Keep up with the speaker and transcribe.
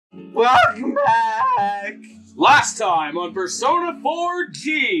Welcome back! Last time on Persona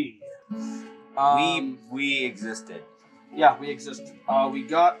 4G! We existed. Yeah, we existed. We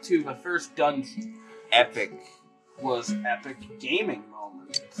got to the first dungeon. Epic. Was epic gaming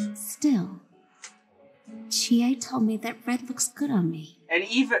moment. Still, Chie told me that red looks good on me. And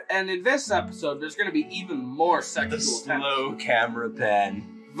in this episode, there's gonna be even more sexual The slow tension. camera pan.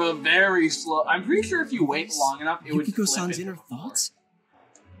 The very slow. I'm pretty sure if you wait long enough, it would flip Yukiko-san's inner thoughts?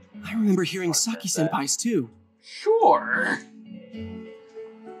 I remember hearing Saki-senpai's too. Sure.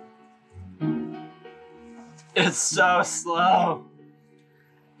 It's so slow.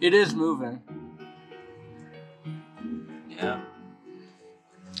 It is moving. Yeah.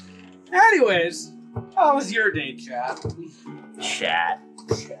 Anyways, how was your day, chat? Chat.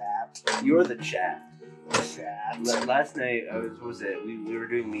 You're the chat. Chat. Last night, we were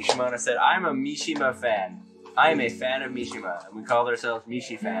doing Mishima, and I said, I'm a Mishima fan. I'm a fan of Mishima, and we called ourselves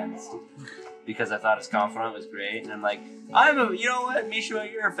Mishi fans. Because I thought his confidant was great, and I'm like, you know what, Mishima,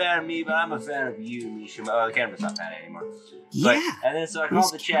 you're a fan of me, but I'm a fan of you, Mishima. Oh, the camera's not fan anymore. But, Yeah. and then so I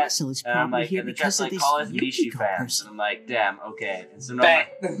called the chat, is and I'm probably like, here and the because chat's of like, this call us Mishi Yukiko fans. person. And I'm like, damn, okay. And so now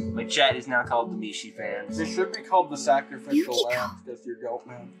my chat is now called the Mishi fans. This should be called the sacrificial Yukiko. lamb because you're goat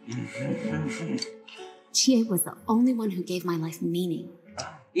man. Chie was the only one who gave my life meaning.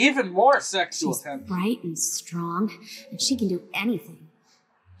 Even more sexual She's tension. bright and strong, and she can do anything.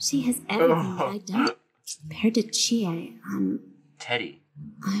 She has everything that I don't. Compared to Chie, Teddy.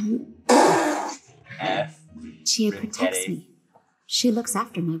 I'm... F. Chie Ring protects Teddy. me. She looks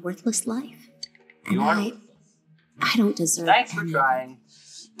after my worthless life. And You are- I don't deserve Thanks for any of trying.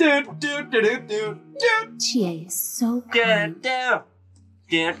 Do. it. Chie is so Down, kind.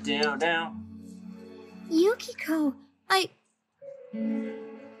 down. Yukiko,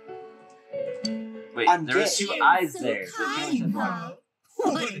 Wait, I'm there were gay. two eyes so there. kind, huh?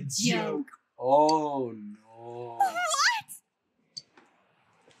 What a joke. Oh no.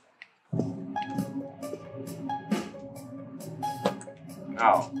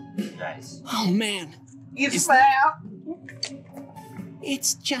 Oh, nice. Oh man, It's that.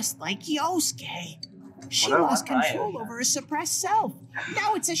 it's just like Yosuke. She What lost about control Aya? over her suppressed self.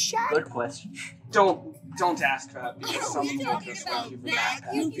 Now it's a shadow. Good question. Don't ask that because Are someone we will talking just about like you for that,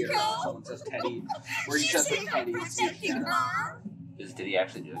 that. Yukiko? Someone says Teddy. Where he She says said that you're Teddy. protecting her. Did he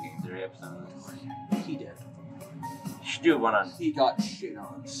actually do a game theory episode? He did. Should do one on. He got shit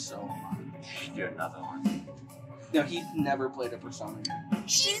on so much. Should do another one. No, he never played a Persona game.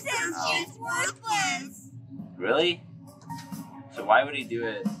 She says she's worthless. Really? So why would he do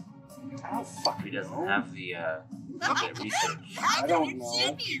it I don't if fucking he doesn't know. have the research? I don't think know. it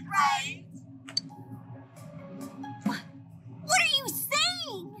should be right. What are you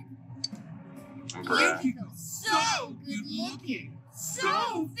saying? Bruh. Yukiko's so good looking,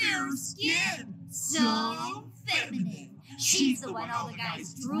 so fair skinned, so feminine. She's the one all the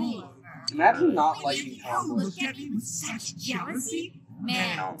guys drool over. Imagine not When liking Yukiko tomboys. looked at me with such jealousy,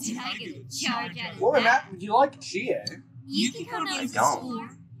 man, did I get a charge out of Well, that? you like Chie? Yukiko knows I the don't. score.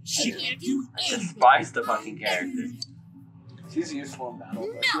 She can't do I anything. despise the fucking character. She's useful in battle,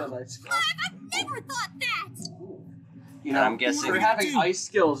 but she No. has ice skills. I've never thought that. You And I'm guessing. for having ice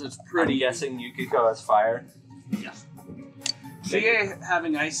skills, it's pretty. I'm guessing Yukiko has fire. Yes. Chie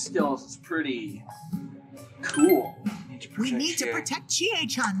having ice skills is pretty cool. We need to protect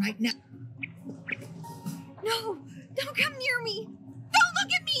Chie-chan right now. No, don't come near me. Don't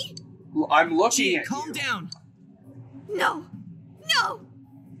look at me. I'm looking Chie, at calm you. down. No,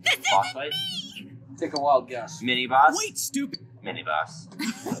 this Boss isn't fight? me. Take a wild guess. Mini boss? Wait, stupid. Mini boss.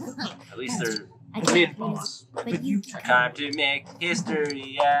 At least they're I Mid can't boss. but Yukiko. time to make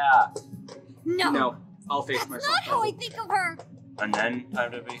history, yeah. No, No, I'll face that's myself. not how I think of her. And then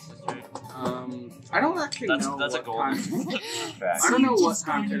time to make history. I don't actually know. That's a what golden time. fact. I don't know what Just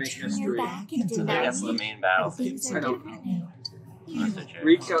time to gonna make turn your history. back and I think deny that's the me. main battle. Things I are don't different now. Unless they change.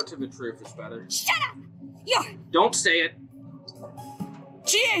 Reach out to the truth is better. Shut up. You're Don't say it.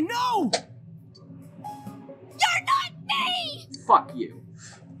 Chie, no! not me. Fuck you.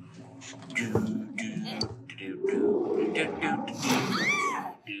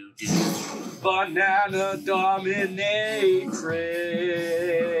 Banana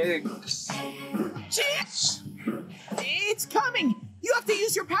Dominatrix. Chie! It's coming! You have to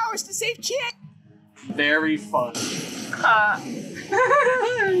use your powers to save Chie! Very fun.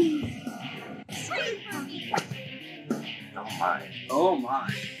 Oh my. Oh my.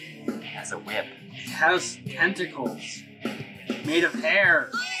 It has a whip. It has tentacles. Made of hair.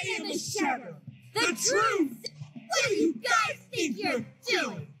 I am the shadow. The truth. What do you guys think you're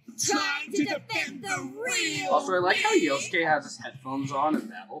doing? Trying to defend the real. Also, I like how Yosuke has his headphones on in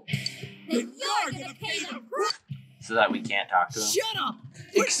battle. Then you're gonna pay the price. So that we can't talk to him. Shut up!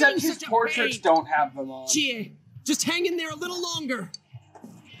 Except his portraits don't have them on. Chie, just hang in there a little longer.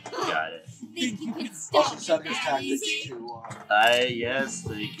 Got it. Think you can Also stop me set his that tactics easy? to Yes,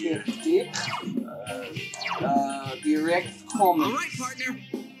 thank you. 50. Direct comment. All right, partner.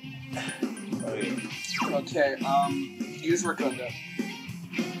 Okay, use Racunda.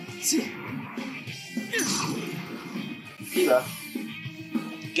 Kiba.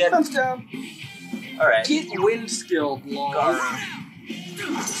 Get Thumbs down. Alright. Get wind skilled, lol.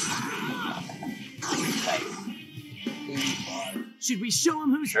 Nice. 85. Should we show him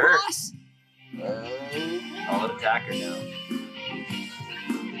who's Sure. boss? I'll attacker now.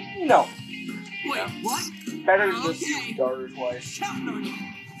 No. Wait, what? Better to just Okay. use Garter twice. Counting on you.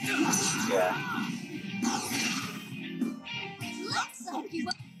 Yeah. Looks like you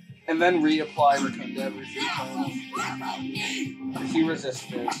And then reapply Racunda every few won't times. work on me. She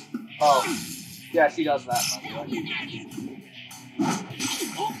resisted. Oh. Yeah, she does that, by the way.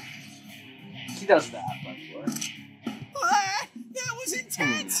 She does that, by the way. That was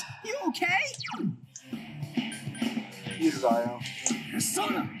intense. You okay? Use Zio.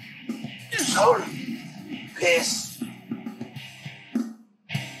 Persona. Oh, piss.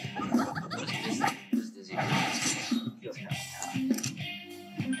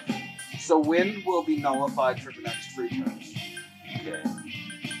 So wind will be nullified for the next 3 turns. Okay.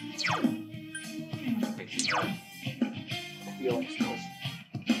 Healing skills.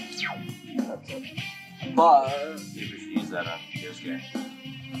 That's it. But Maybe we should use that on Yosuke.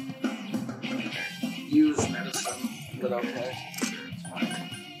 use medicine, but okay. Sure, it's fine.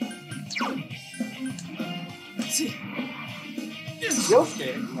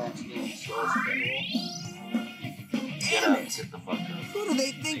 Yosuke max healing skills. Get up, sit the fuck up. Who do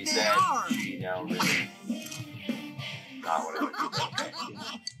they think She they said, are? she now really. Not what I would do.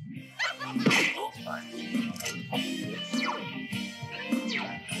 It's fine.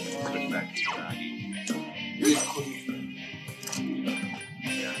 Put back to Yagi. Use cleave.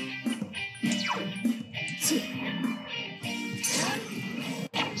 Yeah.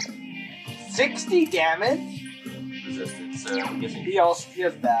 60 damage? Resisted, so I'm guessing. He has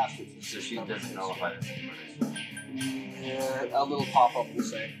bash. So she doesn't nullify this anymore. Yeah, a little pop-up will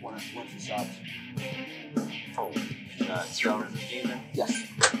say when she stops. Oh, she's not spell resisting then? Yes.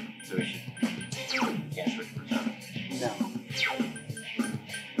 So we should. Can't switch persona. No.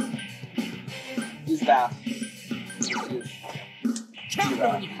 Use bash. Use Counting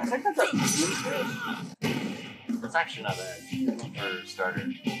on you. I think that's a That's actually not bad for starter.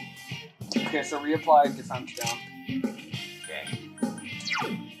 Okay, so reapply defense down. Okay.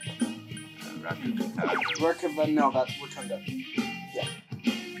 Rakugo Kai. No, that's Rotunda. Yeah.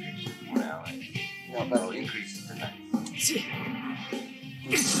 One ally. No, that's Oh, increases the knife.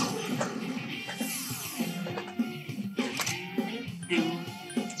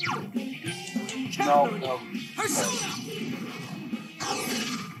 No. Persona.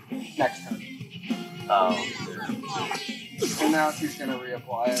 Next turn. Oh, And now she's gonna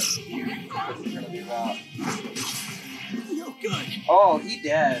reapply it. Because it's gonna be that. No good. Oh, he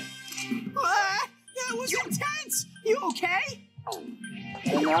dead. That was intense. You okay?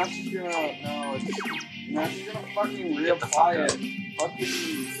 And now she's gonna now she's gonna fucking reapply it.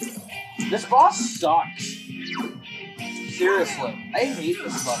 Fucking this boss sucks. Seriously. I hate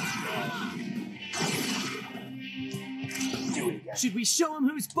this fucking boss. Do it again. Should we show him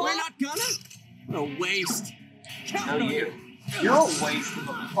who's boss? We're not gonna. What a waste. no, Counting on you. You're a waste of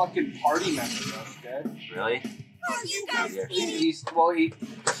a fucking party member, okay? Really? Oh, you guys Yeah. idiot.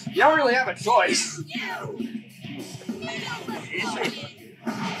 You don't really have a choice.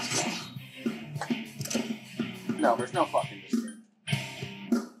 No, there's no fucking mistake.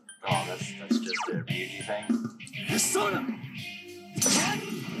 Oh, that's just a Ryuji thing. Persona.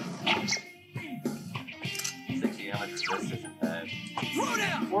 60 damage resist isn't bad. Throw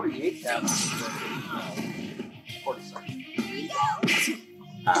down. 48 damage. 47. Here we go.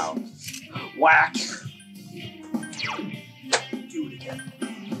 Ow. Whack! Do it again.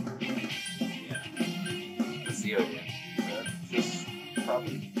 Yeah. The CO did. Just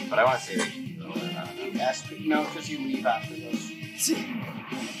probably. But I want to say Ryuji. I don't know. No, because you leave after this.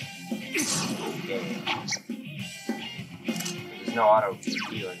 Okay. There's no auto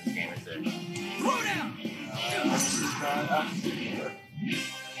heal in this game, is there? Throw down.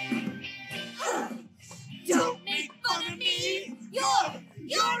 Don't make fun of me. You're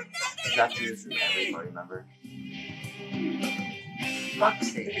Is nothing that against true? Every me. party member?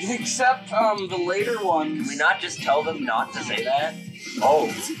 Fuck's sake. Except the later ones. Can we not just tell them not to say that? Oh,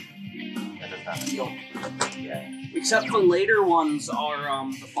 Yeah. Except the later ones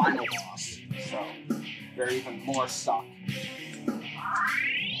are the final boss, so they're even more suck.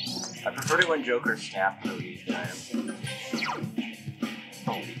 I prefer it when Joker snapped the lead time.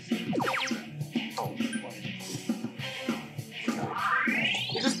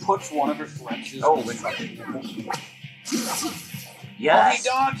 He just puts one of her wrenches. Oh, yes! Oh, he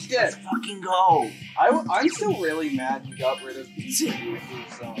dodged it! Let's fucking go! I'm still really mad you got rid of his I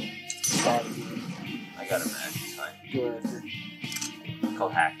got him mad, it's fine. Good. It's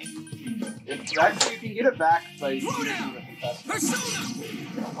called hacking. Actually, you can get it back by using the confessional.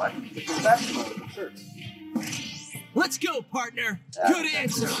 What? The confessional, sure. Let's go, partner. Yeah, Good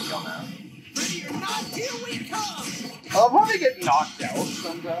answer. Go now. Ready or not, here we come. I'll probably get knocked out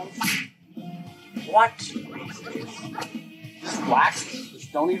sometimes. What? Just whack.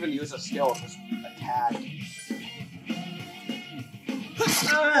 Just don't even use a skill, just attack.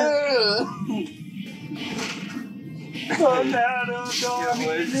 It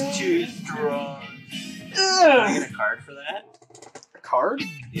was too strong. Can I get a card for that? A card?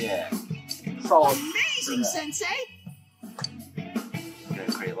 Yeah. Solid. Amazing, Sensei. I'm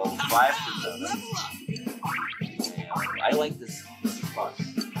gonna create level 5 for Level up. I like this bus.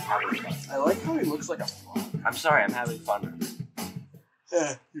 Having fun. I like how he looks like a frog. I'm sorry, I'm having fun.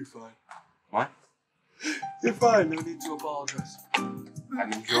 Yeah, you're fine. What? You're fine, no need to apologize.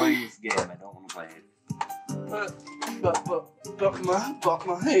 I'm enjoying this game, I don't want to play it. But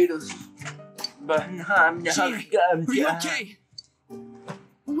my haters. But I'm not. Chie, are you okay?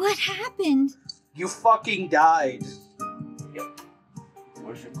 What happened? You fucking died.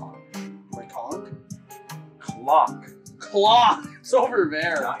 Where's your clock? My conch? Clock. Clock! It's over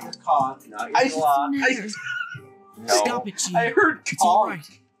there. Not your cock, not your I- clock. No. Stop it, Chie. I heard It's all conch.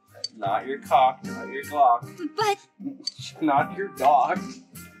 right. Not your cock, not your Glock. But Not your dog.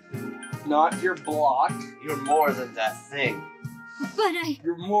 Not your block. You're more than that thing.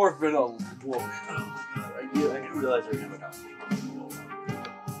 You're more than a wolf. I didn't realize there was a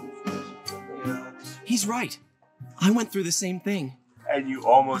Yeah. He's right. I went through the same thing. And you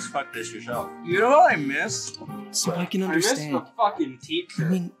almost fucked this yourself. You know what I miss? So I can I miss understand. the fucking I teacher.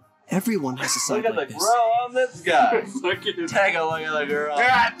 mean, everyone has a Look side at the like this. grill on this guy. Look at this. Take a look at the girl.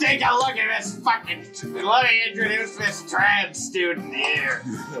 Take a look at this fucking. Let me introduce this trans student here.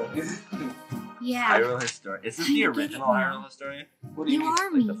 yeah, Hyrule Historian. Is this the Kinda original get it now. Hyrule Historian? What do you you mean?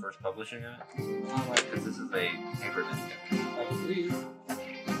 are Like the me. first publishing of it? Because this is a paper disc. I believe.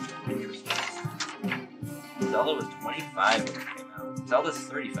 Interesting. Zelda was 25 when it came out. Zelda's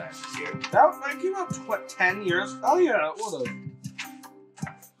 35 this year. That came out 10 years. Oh yeah, it would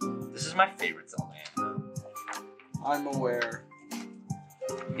have. This is my favorite Zelda game. I'm aware.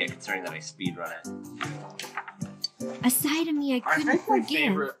 Yeah, considering that I speedrun it. A side of me I I couldn't think my forgive.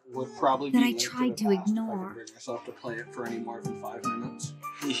 favorite would probably that be I Link tried the to Past, if I ignore. could bring myself to play it for any more than 5 minutes.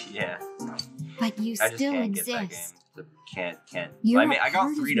 Yeah. But you I just still can't get that game. exist. Can't. You're I mean, a I got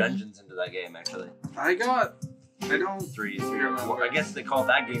part of 3 me. dungeons into that game actually. I don't. Three or four. I guess they call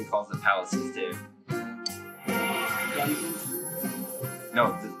that game calls it Palaces too. Dungeons.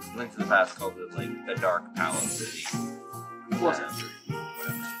 No, the Link to the Past called it like the Dark Palace City. Whatever.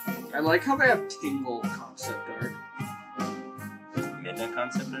 I like how they have Tingle concept art. Midnight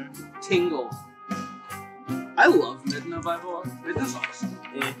concept art. Tingle. I love Midna, by the way. Midna's awesome.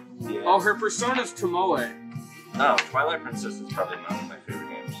 Yeah. Oh, her persona's Tomoe. Oh, Twilight Princess is probably one of my favorite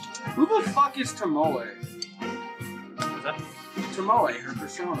games. Who the fuck is Tomoe? Is that? Tomoe, her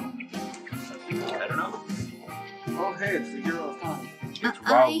persona. I don't know. Oh, hey, it's the hero of time. It's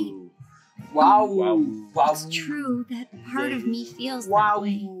I- Wow. Wow. Wow. It's true that part of me feels Wow. that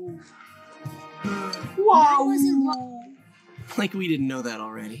way. Wow. I wasn't Like we didn't know that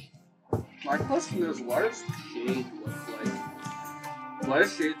already. My question is, what does Shade look like? What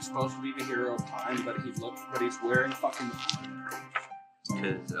is Shade supposed to be the hero of time, but he's wearing fucking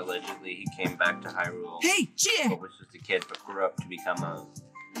Because allegedly he came back to Hyrule, Hey, Chie! but was just a kid, but grew up to become a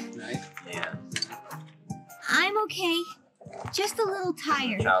right? yeah. I'm okay. Just a little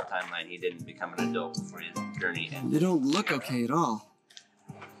tired. Child timeline. He didn't become an adult before his journey ended. They don't look okay at all.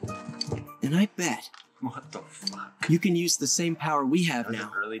 And I bet What the fuck? you can use the same power we have That was now.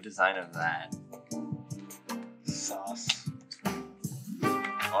 an early design of that. Sauce.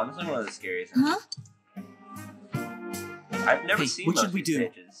 Honestly, one of the scariest. Huh? I've never Hey, seen what most should of we these do?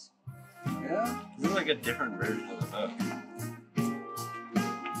 pages. Yeah? This is like a different version of the book.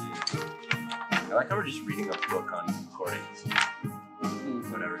 I like how we're just reading a book on recordings.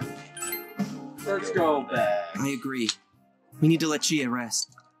 Whatever. Let's go back. I agree. We need to let Chie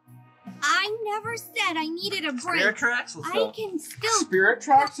rest. I I never said I needed a break. Spirit-Tracks, let's go. I can still.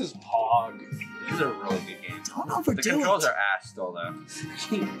 Spirit-Tracks is Pog. This is a really good game. Don't The overdo controls it. are ass still, though.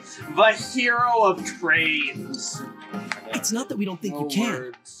 The hero of trains. It's not that we don't think No you can.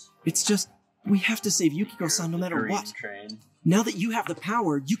 words. It's just, we have to save Yukiko-san no matter Green what. Train. Now that you have the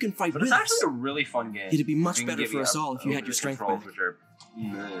power, you can fight But with it's us. actually a really fun game. It'd be much You can better give for me us a- all if you had over your the strength controls, back. which are,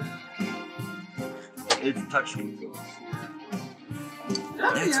 it's touch controls.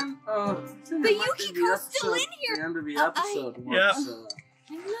 That's- But Yukiko's still in here. The end of the I- episode. Yeah. I'm not.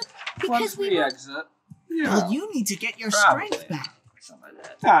 Once Because we we were. exit. Yeah. Well, you need to get your Probably. strength back. Something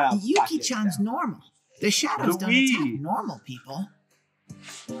like that. Ah, Yuki-chan's normal. The shadows The don't Wii. attack normal people.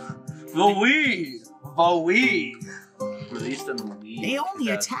 The Wii. Released in the Wii. They only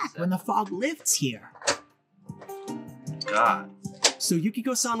attack when the fog lifts here. God. So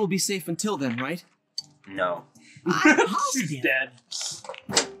Yukiko-san will be safe until then, right? No. I'm She's positive. dead.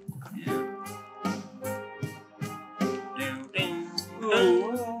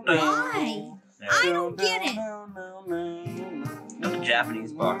 Why? I don't get it. Look at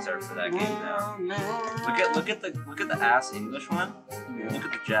Japanese box art for that game now. Look at the ass English one. Look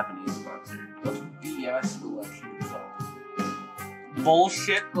at the Japanese box art. That's BS The Legend of Zelda.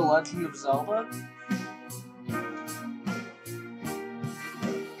 Bullshit The Legend of Zelda?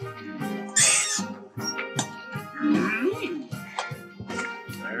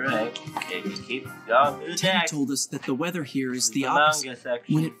 Alright. Okay, you keep going. Teddy told us that the weather here is the The opposite. manga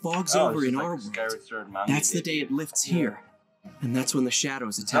section. When it fogs Oh, over it's in like our the world, Skyward Sword manga that's the did. day it lifts here. And that's when the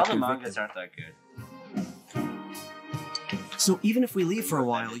shadows attack Zelda their mangas victim. aren't that good. So even if we leave for a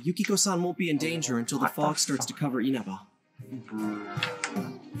while, Yukiko-san won't be in danger until the fog starts to cover Inaba.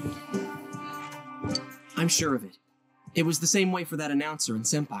 I'm sure of it. It was the same way for that announcer and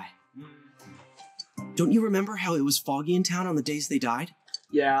Senpai. Don't you remember how it was foggy in town on the days they died?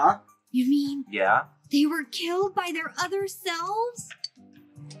 Yeah. You mean Yeah? they were killed by their other selves?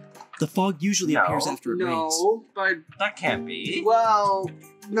 The fog usually No. appears after it rains. No, but That can't be. well,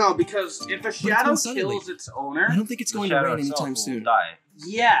 no, because if a shadow comes suddenly. kills its I owner, don't think it's The going to shadow rain itself anytime will soon. Die.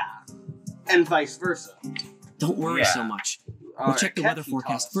 yeah, and vice versa. Don't worry Yeah. so much. We'll check the weather Kenki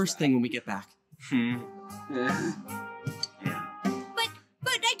forecast taught us first that. thing when we get back. Hmm. Yeah.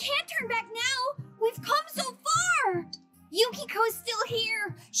 But I can't turn back now. We've come so far. Yukiko's still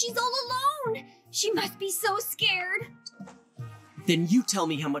here. She's all alone. She must be so scared. Then you tell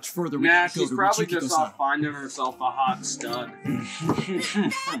me how much further we Nah, gotta go she's to probably reach just Yukiko-san. off finding herself a hot stud.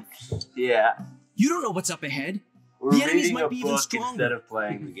 Yeah. You don't know what's up ahead. We're The enemies reading might a be even book stronger. instead of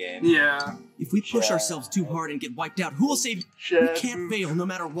playing the game. Yeah. If we push Yeah. ourselves too hard and get wiped out, who will save you? We can't fail no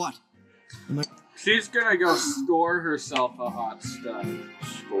matter what. She's gonna go score herself a hot stud.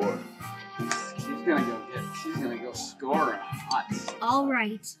 Score. She's gonna go score a hot stud. All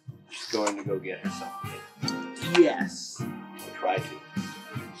right. She's going to go get herself a kid. Yes. Or try to.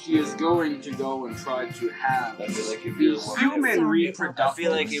 She is going to go and try to have I feel like if the you're a woman, human sorry, reproduction. I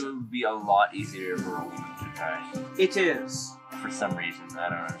feel like it would be a lot easier for a woman to try. It is. For some reason, I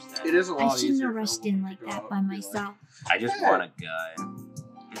don't understand. It is a I lot shouldn't easier. have for a rushed woman in to like go that out by and be myself. I just Yeah. want a guy.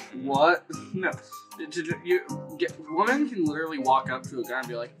 What? No. Women can literally walk up to a guy and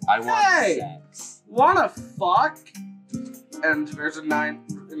be like, I want Hey! sex. "Wanna fuck?" And there's a 9,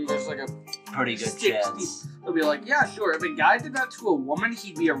 and there's like a Pretty good 60. chance. They'll be like, "Yeah, sure." If a guy did that to a woman,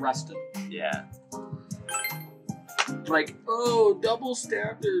 he'd be arrested. Yeah. Like, oh, double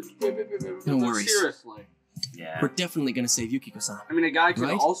standards. No worries. Seriously. Yeah. We're definitely gonna save Yukiko-san. I mean, a guy could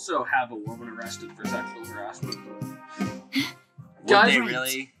Right? also have a woman arrested for sexual harassment. Would Guys, they right.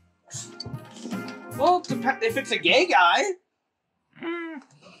 really? Well, if it's a gay guy.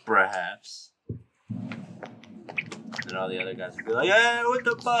 Perhaps. And all the other guys would be like, "Hey, what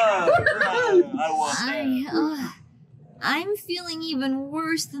the fuck? I want that." I'm feeling even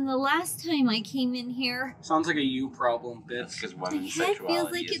worse than the last time I came in here. Sounds like a you problem, That's bitch. because My women's head sexuality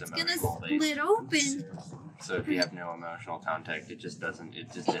feels like is it's gonna emotional based. split open. So if you have no emotional contact, it just isn't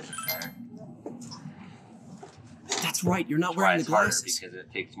there. That's right, you're not That's why wearing the it's harder glasses. because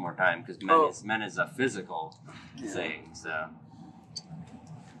it takes more time. Because men is a physical thing. So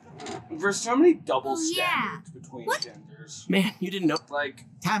There's so many double Oh, yeah. standards between What? genders. Man, you didn't know. Like,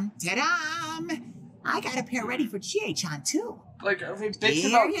 Tum-ta-dam! I got a pair ready for Chie-chan, too. if we bitch Here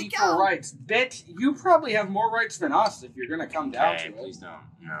about you equal go. rights, bitch, you probably have more rights than us if you're gonna come down okay, to please it. don't.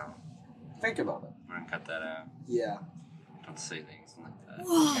 No, Think about it. we're gonna cut that out. Yeah. Don't say things like that.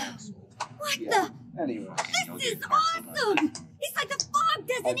 Whoa! What Yeah. Anyway. You'll the? This get is canceled. awesome! It's like the fog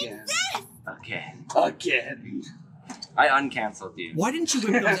doesn't Again. exist! Again. Again. I uncanceled you. Why didn't you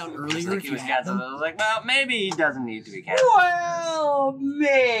whip those out It's earlier like if he you was had canceled. them? I was like, well, maybe he doesn't need to be canceled. Well,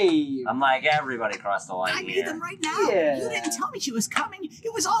 maybe. I'm like, everybody crossed the line I need here. them right now. Yeah. You didn't tell me she was coming.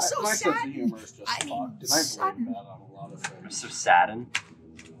 It was all so My sense of sad. humor is just I mean, fucked, and I blame sudden. that on a lot of I'm things. so saddened.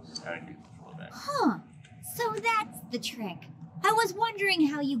 Sorry, a little bit. Huh. So that's the trick. I was wondering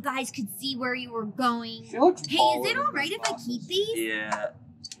how you guys could see where you were going. She looks Hey, baller is it in alright if I glasses. keep these? Yeah,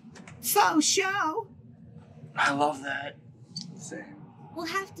 Faux show. I love that. Same. We'll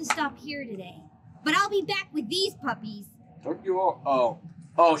have to stop here today. But I'll be back with these puppies. Don't you all?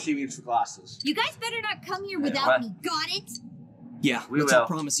 Oh, she means for glasses. You guys better not come here Yeah, without what? me, got it? Yeah, We let's all will.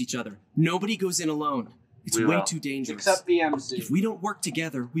 promise each other. Nobody goes in alone. It's We way will. too dangerous. Except the MC. If we don't work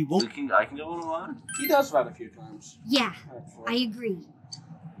together, we won't. I can go in alone. He does that a few times. Yeah, Actually. I agree.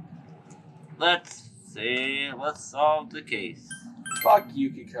 Let's see. Let's solve the case. Fuck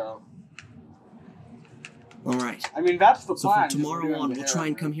Yukiko. All right. I mean, that's the So plan. from tomorrow on, we'll try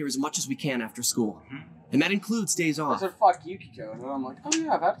and come here as much as we can after school. Mhm. And that includes days I off. said, fuck Yukiko. And then I'm like, oh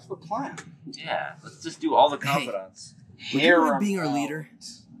yeah, that's the plan. Yeah, let's just do all the Hey. confidants. Would you mind being our leader?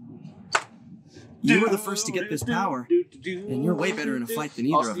 You were the first to get this power, and you're way better in a fight than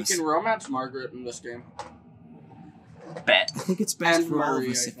either Also, of you us. can romance Margaret in this game. Bet. I think it's best And for all of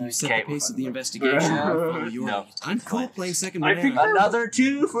Murray, us I if you think. set Okay, the pace of the we're investigation and Yeah. follow your No, lead. I'm it's cool fine. playing second I think banana. Another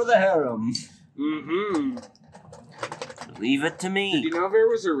 2 for the harem. Mm-hmm. Leave it to Did me. you know there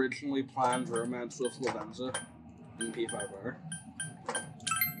was originally planned romance with Lavenza in P5R?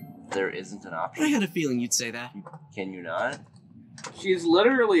 There isn't an I option. had a feeling you'd say that. Can you not? She's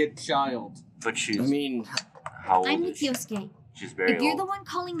literally a child. But she's I mean, how old I'm is with she? Yosuke. She's very If you're old. the one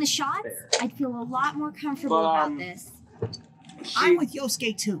calling the shots, Fair. I'd feel a lot more comfortable But, about this. I'm with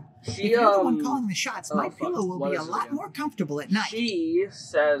Yosuke too. If She, you're the one calling the shots, my fuck. pillow will What be a is it lot again? more comfortable at night. She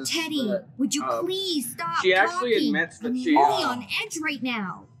says Teddy, that would you um, please stop she actually talking? admits that I'm she, really on edge right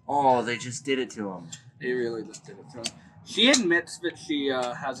now. Oh, they just did it to him. they really just did it to him. She admits that she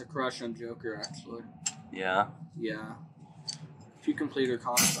has a crush on Joker, actually. Yeah. Yeah. If you complete her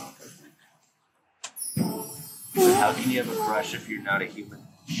comic doc, I think. But how can you have a crush if you're not a human?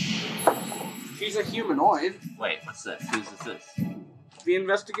 She's a humanoid. Wait, what's this? Who's this? The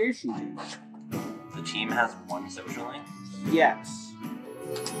investigation team. The team has one social link? Yes.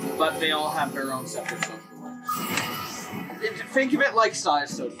 But they all have their own separate social links. Think of it like size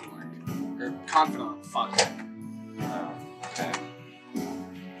social link. Or confidant. Fuck. Oh, okay.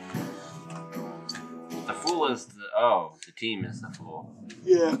 The fool is the... Oh, the team is the fool.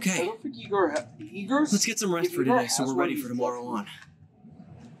 Yeah. Okay. I don't think Igor's... let's get some rest if for Igor today so has we're one, ready he's for tomorrow definitely-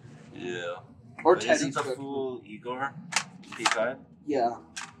 on. Yeah. Or But Teddy's isn't the good. fool Igor? P5? Yeah.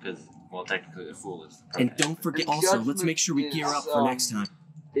 Because, well, technically the fool is the And protagonist. don't forget, And also, let's judgment make sure we gear is, up for next time.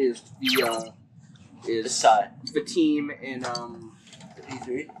 Is the, It's Sai. the team in, The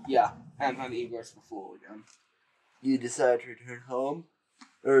P3? yeah. And then Igor's the fool again. You decide to return home?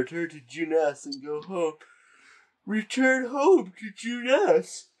 Or return to Junas and go home? Return home to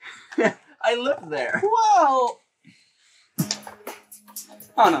Junas! I live there. Well...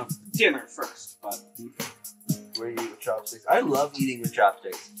 Oh no, dinner first, but Where you eat with chopsticks? I love eating with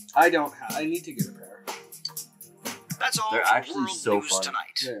chopsticks. I don't have. I need to get a pair. That's all They're for actually World so News fun.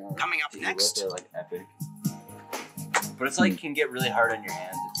 tonight. They are. Coming up Dude, next, they're like epic. But it's like can get really hard on your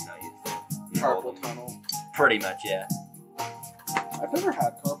hands if you don't use it. Carpal tunnel. Pretty much, yeah. I've never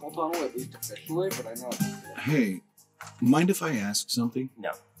had carpal tunnel, at least officially, but I know it's good. Hey, mind if I ask something?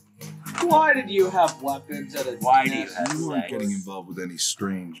 No. Why did you have weapons at a Why do you nest? have You aren't sex? getting involved with any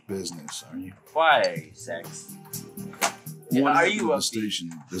strange business, are you? Why are you sex? What are happened you at the a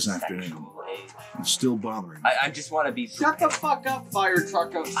station this afternoon? sexually? It's still bothering me. I just want to be Shut the prepared. fuck up, fire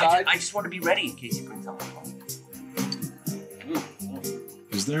truck outside. I just want to be ready in case you bring something home.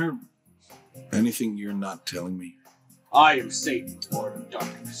 Is there anything you're not telling me? I am Satan, Lord of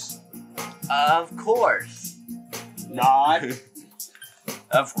Darkness. Of course. Not.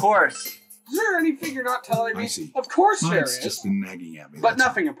 Of course. Is there anything you're not telling me? I see. Of course there It's is. just been nagging at me. But that's all.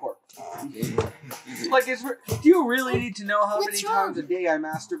 nothing important. Like, do you really need to know how many What's wrong? times a day I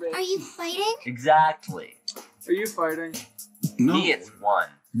masturbate? Are you fighting? Exactly. Are you fighting? No, Me, it's one.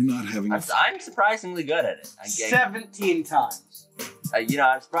 you're not having a I'm surprisingly good at it. 17 times. You know,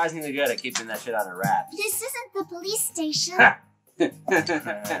 I'm surprisingly good at keeping that shit under wraps. This isn't the police station. I'm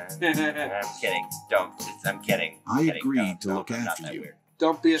kidding. Don't. I'm kidding. I Kidding. agreed Don't- to don't- look not after that you. weird.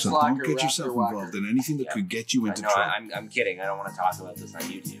 Don't be a So slacker. don't get whacker, yourself whacker. involved in anything that Yeah. could get you into No, trouble. I'm kidding. I don't want to talk about this on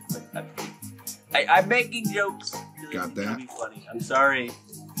YouTube. But I'm making jokes. Really, Got it's gonna that? Be funny. I'm sorry.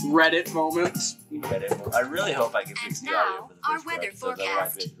 Reddit moments. You read it. I really hope I can fix And the audio now, for the our first weather episodes,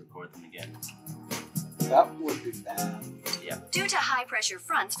 otherwise we forecast. have to record them again. That would be bad. Due to high-pressure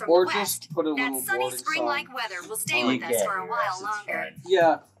fronts from Or the just west, put a that little sunny warning spring-like sign. weather will stay You with us get for a it, while yes, it's longer. fine.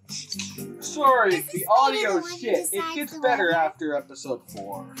 Yeah. Sorry, Is the this audio the one who shit. It decides gets the better weather? after episode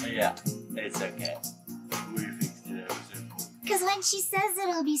 4. Yeah, it's okay. We fixed it episode 4. Because when she says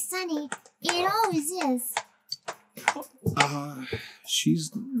it'll be sunny, it always is.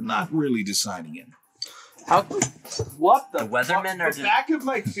 She's not really deciding it. How? What the? The weathermen fuck? are The back of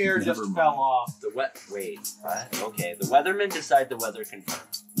my chair Never just mind. fell off. Wait, what? Okay, the weathermen decide the weather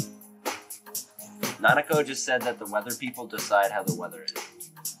confirmed. Nanako just said that the weather people decide how the weather is.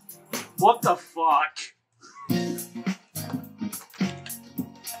 What the fuck?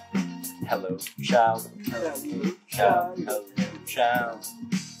 Hello, child. Hello, Child. Hello, child.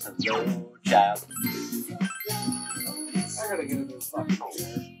 Hello, child. I gotta get a new fucking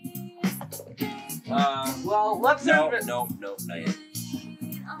chair. Well, let's No, have it. not yet.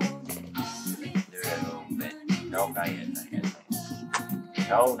 No, not yet.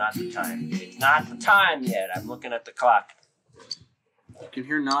 No, not the time. It's not the time yet. I'm looking at the clock. You can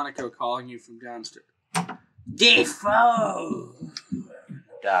hear Nanako calling you from downstairs. Defoe!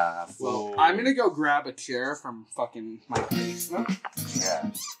 Well, I'm gonna go grab a chair from fucking my basement. Yeah.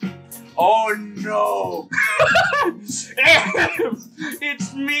 Oh no!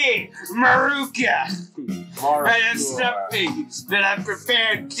 It's me, Maruka! I have something that I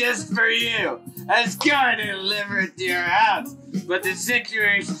prepared just for you. I was going to deliver it to your house, but the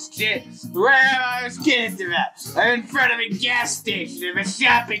situation's shit. Where am I kidding about? I'm in front of a gas station in a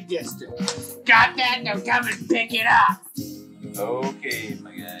shopping district. Got that? Now come and pick it up. Okay,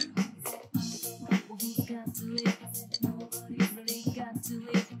 my guy.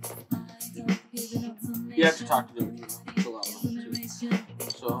 You have to talk to them. Chill out, too.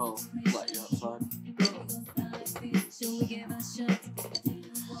 So he'll let you outside.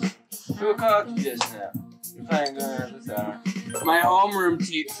 Who called you just now? You're playing good at this hour. My homeroom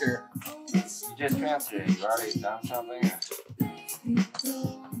teacher. You just transferred it. You already done something?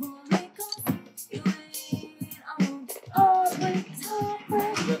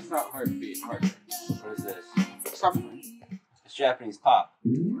 That's not heartbeat. Heartbeat. What is this? Something. It's Japanese pop.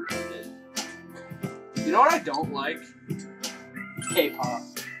 You know what I don't like? K-pop.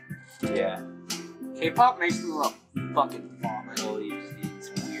 Yeah. K-pop makes me want to fucking vomit. Well, it's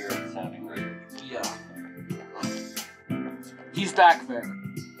weird sounding like. Yeah. He's back there.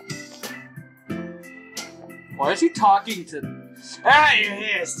 Why is he talking to... Ah, you're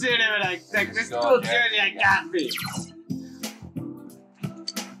here. Sit down. Like this Go, cool Jack. jersey I got for you.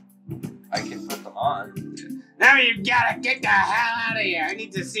 I can put them on. Now you gotta get the hell out of here. I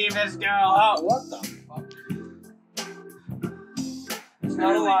need to see this girl out. What the fuck? It's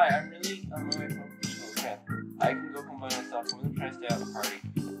not a lie. I'm away from school. Okay. I can go combine myself. I'm gonna try to stay out of the party.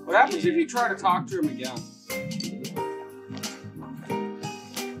 What happens if you try to talk to him again?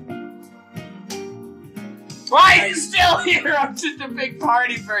 Why are you still here? I'm just a big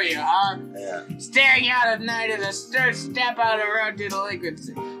party for you, huh? Yeah. Staring out at night in the step out of road to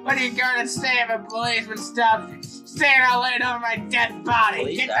delinquency. What are you gonna say if a policeman stops you? Staring out late over my dead body.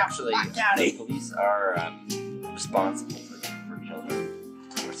 Police Get the actually, fuck out of the here. police are responsible for children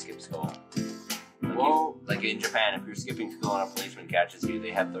who skip school. Whoa. Like in Japan, if you're skipping school and a policeman catches you,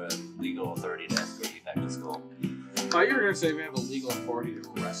 they have the legal authority to escort you back to school. I thought you were gonna say we have a legal authority to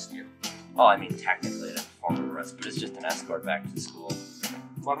arrest you. Well, I mean, technically it's a form of arrest, but it's just an escort back to school.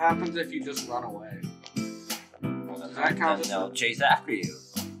 What happens if you just run away? Well, Does that count then as they'll chase after you.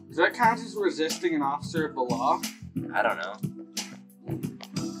 Does that count as resisting an officer of the law? I don't know.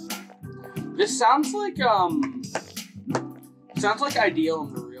 This sounds like Ideal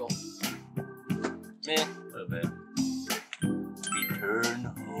and the Real. Meh, a little bit. Return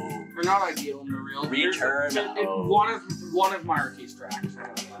home. Or not Ideal and the Real. Return home. One of Marky's tracks. I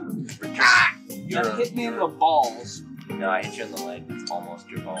don't know. Ah! You hit me in the balls. No, I hit you in the leg. It's almost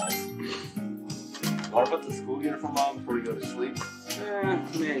your balls. Want to put the school uniform on before you go to sleep?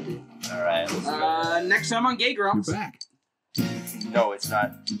 Maybe. Alright, let's go. Next time on Gay You're Grumps. back. No, it's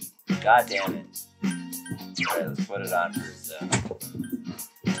not. God damn it. Alright, let's put it on first.